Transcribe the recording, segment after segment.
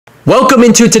Welcome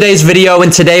into today's video,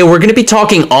 and today we're going to be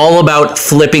talking all about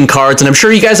flipping cards. And I'm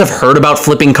sure you guys have heard about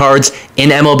flipping cards in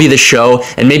MLB The Show,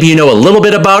 and maybe you know a little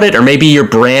bit about it, or maybe you're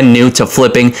brand new to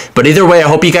flipping. But either way, I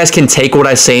hope you guys can take what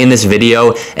I say in this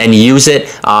video and use it,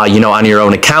 on your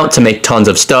own account to make tons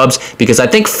of stubs, because I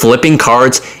think flipping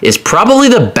cards is probably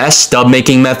the best stub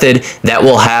making method that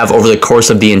we'll have over the course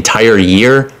of the entire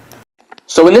year.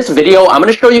 So in this video, I'm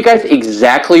going to show you guys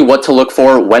exactly what to look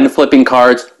for when flipping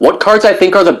cards, what cards I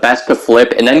think are the best to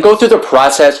flip, and then go through the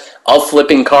process of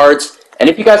flipping cards. And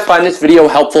if you guys find this video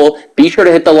helpful, be sure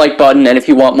to hit the like button. And if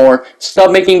you want more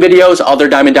stub making videos, other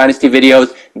Diamond Dynasty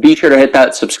videos, be sure to hit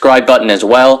that subscribe button as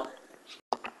well.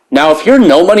 Now, if you're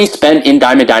no money spent in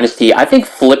Diamond Dynasty, I think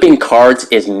flipping cards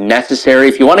is necessary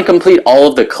if you want to complete all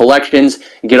of the collections,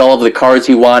 get all of the cards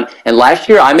you want. And last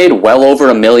year, I made well over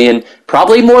 $1 million,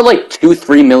 probably more like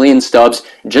 2-3 million stubs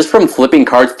just from flipping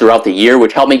cards throughout the year,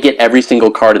 which helped me get every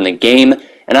single card in the game.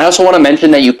 And I also want to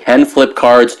mention that you can flip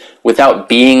cards without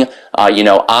being, on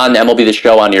MLB The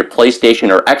Show on your PlayStation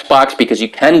or Xbox, because you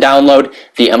can download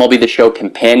the MLB The Show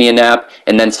companion app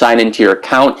and then sign into your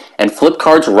account and flip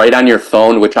cards right on your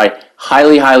phone, which I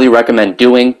highly recommend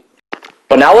doing.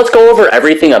 But now let's go over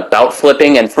everything about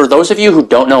flipping. And for those of you who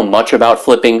don't know much about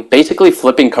flipping, basically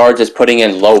flipping cards is putting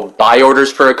in low buy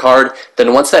orders for a card.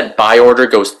 Then once that buy order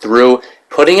goes through,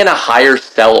 putting in a higher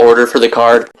sell order for the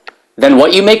card. Then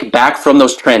what you make back from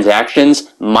those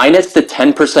transactions, minus the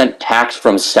 10% tax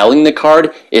from selling the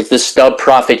card, is the stub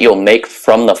profit you'll make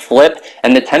from the flip.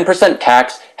 And the 10%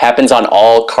 tax happens on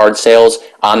all card sales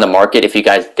on the market, if you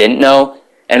guys didn't know.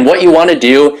 And what you want to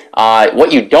do,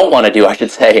 what you don't want to do, I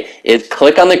should say, is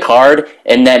click on the card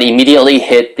and then immediately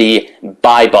hit the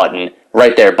buy button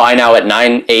right there. Buy now at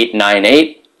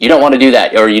 9898. You don't want to do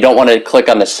that, or you don't want to click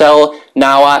on the sell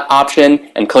now option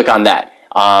and click on that.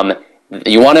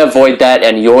 You want to avoid that,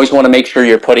 and you always want to make sure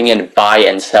you're putting in buy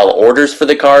and sell orders for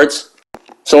the cards.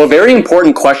 So a very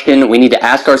important question we need to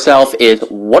ask ourselves is,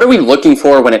 what are we looking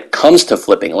for when it comes to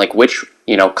flipping? Like, which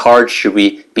cards should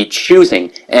we be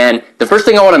choosing? And the first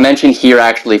thing I want to mention here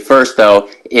actually first, though,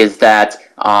 is that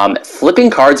flipping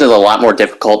cards is a lot more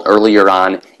difficult earlier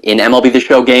on in MLB The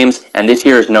Show games, and this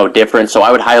year is no different. So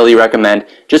I would highly recommend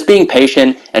just being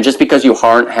patient, and just because you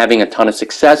aren't having a ton of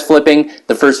success flipping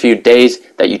the first few days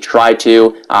that you try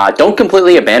to, don't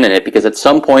completely abandon it, because at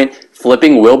some point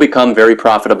flipping will become very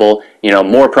profitable,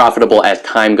 more profitable as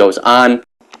time goes on.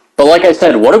 But like I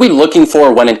said, what are we looking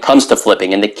for when it comes to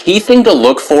flipping? And the key thing to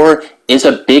look for is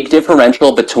a big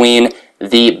differential between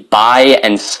the buy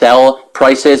and sell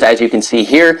prices. As you can see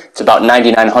here, it's about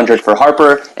 $9,900 for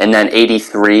Harper, and then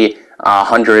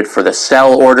 $8,300 for the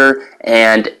sell order.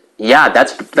 And yeah,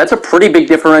 that's a pretty big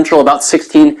differential, about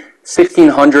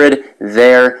 $1,600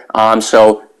 there.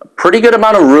 So pretty good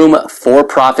amount of room for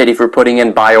profit if you're putting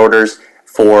in buy orders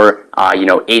for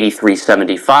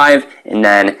 $8,375, and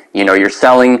then you're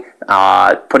selling,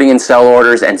 putting in sell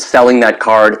orders and selling that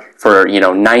card for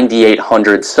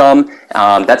 $9,800 some.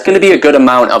 That's going to be a good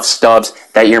amount of stubs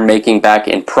that you're making back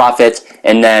in profits.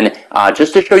 And then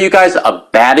just to show you guys a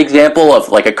bad example of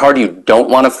like a card you don't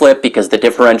want to flip because the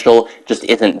differential just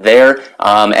isn't there.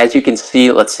 As you can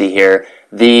see, let's see here,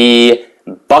 the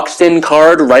Buxton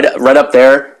card right up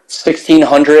there,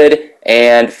 $1,600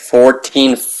 and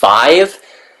 $14,500.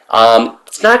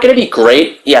 It's not going to be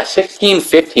great. Yeah,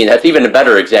 $1,615. That's even a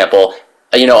better example.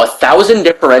 1,000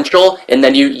 differential, and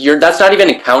then that's not even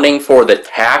accounting for the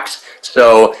tax.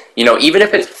 So even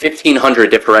if it's $1,500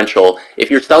 differential, if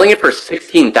you're selling it for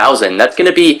 $16,000, that's going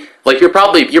to be like you're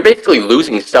basically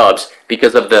losing stubs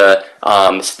because of the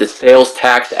sales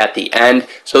tax at the end.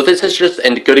 So this is just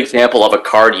a good example of a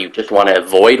card you just want to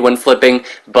avoid when flipping.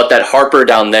 But that Harper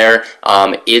down there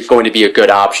is going to be a good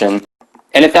option.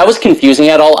 And if that was confusing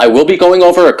at all, I will be going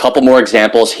over a couple more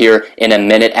examples here in a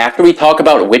minute after we talk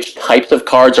about which types of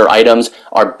cards or items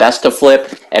are best to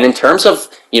flip. And in terms of,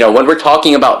 when we're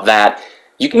talking about that,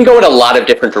 you can go in a lot of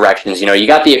different directions. You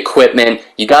got the equipment,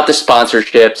 you got the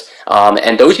sponsorships,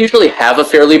 and those usually have a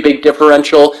fairly big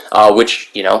differential,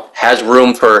 which, has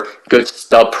room for good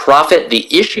stub profit.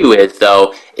 The issue is,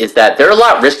 though, is that they're a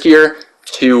lot riskier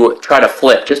to try to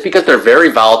flip just because they're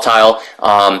very volatile.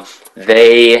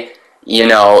 They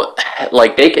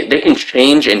can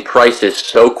change in prices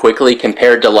so quickly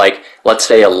compared to, like, let's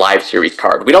say a live series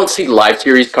card. We don't see live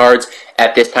series cards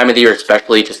at this time of the year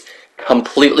especially just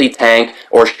completely tank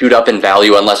or shoot up in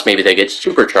value unless maybe they get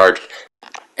supercharged.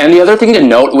 And the other thing to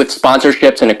note with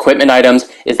sponsorships and equipment items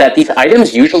is that these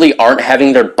items usually aren't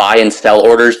having their buy and sell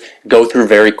orders go through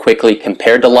very quickly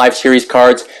compared to live series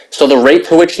cards. So the rate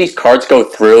to which these cards go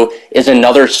through is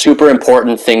another super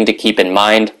important thing to keep in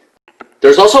mind.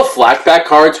 There's also flashback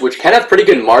cards, which can have pretty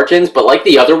good margins, but like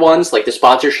the other ones, like the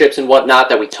sponsorships and whatnot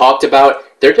that we talked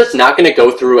about, they're just not going to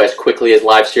go through as quickly as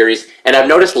live series. And I've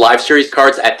noticed live series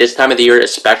cards at this time of the year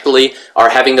especially are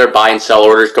having their buy and sell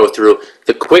orders go through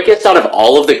the quickest out of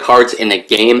all of the cards in the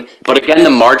game. But again, the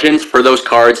margins for those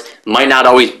cards might not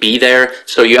always be there,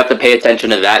 so you have to pay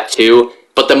attention to that too.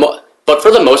 But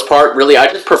for the most part, really, I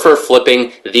just prefer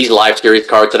flipping these live series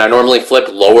cards, and I normally flip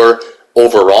lower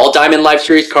overall Diamond Live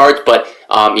Series cards, but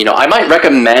I might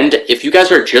recommend, if you guys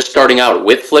are just starting out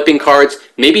with flipping cards,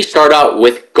 maybe start out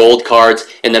with gold cards,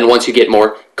 and then once you get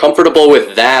more comfortable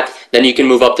with that, then you can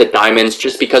move up to diamonds,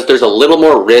 just because there's a little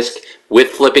more risk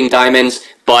with flipping diamonds,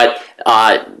 but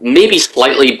maybe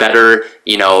slightly better,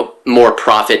 more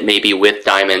profit maybe with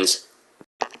diamonds.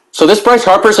 So this Bryce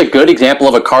Harper is a good example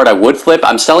of a card I would flip.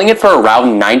 I'm selling it for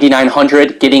around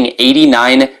 $9,900, getting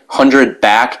 $8,900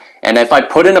 back. And if I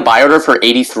put in a buy order for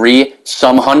 83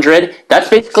 some hundred, that's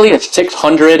basically a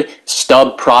 600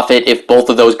 stub profit if both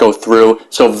of those go through.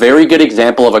 So very good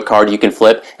example of a card you can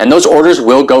flip. And those orders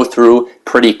will go through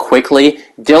pretty quickly.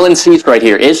 Dylan Cease right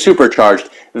here is supercharged.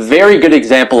 Very good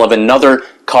example of another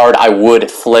card I would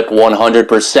flip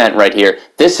 100% right here.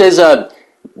 This is a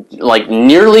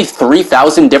nearly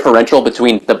 3,000 differential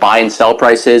between the buy and sell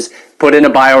prices. Put in a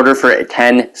buy order for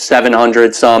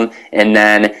 10,700 some, and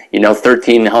then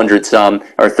 1,300 some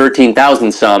or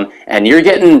 13,000 some, and you're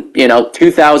getting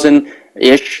 2,000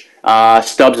 ish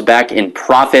stubs back in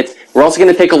profit. We're also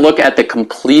going to take a look at the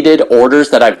completed orders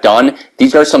that I've done.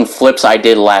 These are some flips I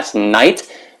did last night.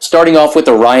 Starting off with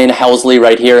the Ryan Helsley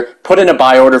right here, put in a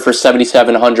buy order for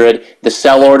 7,700, the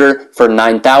sell order for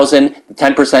 9,000. The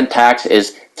 10% tax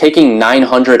is taking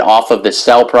 900 off of the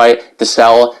sell price, the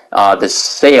sale,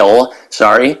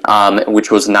 which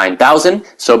was 9,000.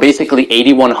 So basically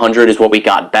 8,100 is what we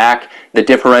got back. The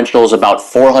differential is about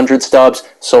 400 stubs.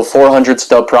 So 400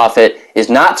 stub profit is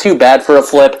not too bad for a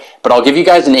flip, but I'll give you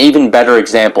guys an even better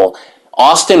example.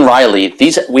 Austin Riley,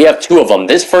 we have two of them.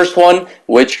 This first one,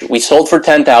 which we sold for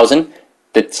 10,000,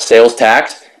 the sales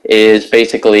tax is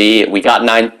basically, we got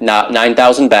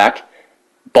 9,000 back,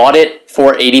 bought it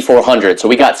for 8,400. So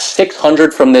we got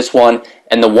 600 from this one,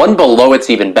 and the one below it's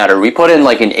even better. We put in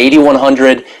like an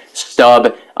 8,100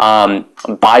 stub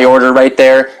buy order right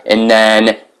there, and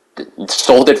then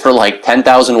sold it for like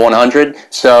 10,100.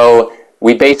 So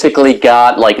we basically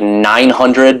got like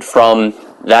 900 from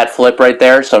that flip right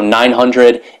there. So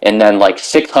 900 and then like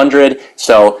 600.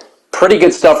 So pretty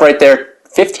good stuff right there.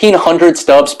 1,500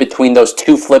 stubs between those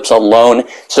two flips alone.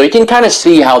 So you can kind of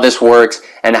see how this works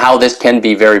and how this can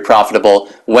be very profitable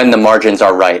when the margins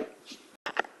are right.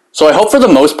 So I hope for the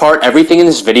most part everything in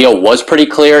this video was pretty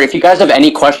clear. If you guys have any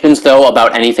questions though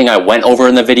about anything I went over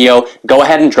in the video, go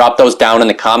ahead and drop those down in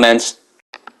the comments.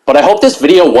 But I hope this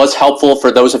video was helpful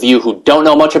for those of you who don't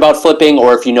know much about flipping,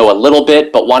 or if you know a little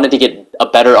bit but wanted to get a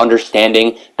better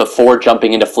understanding before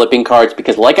jumping into flipping cards.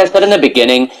 Because like I said in the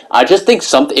beginning, I just think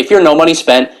if you're no money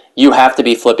spent, you have to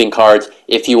be flipping cards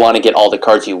if you want to get all the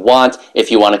cards you want, if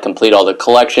you want to complete all the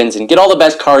collections and get all the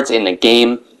best cards in the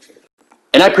game.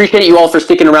 And I appreciate you all for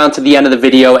sticking around to the end of the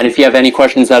video. And if you have any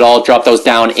questions at all, drop those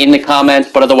down in the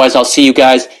comments. But otherwise, I'll see you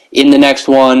guys in the next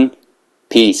one.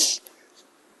 Peace.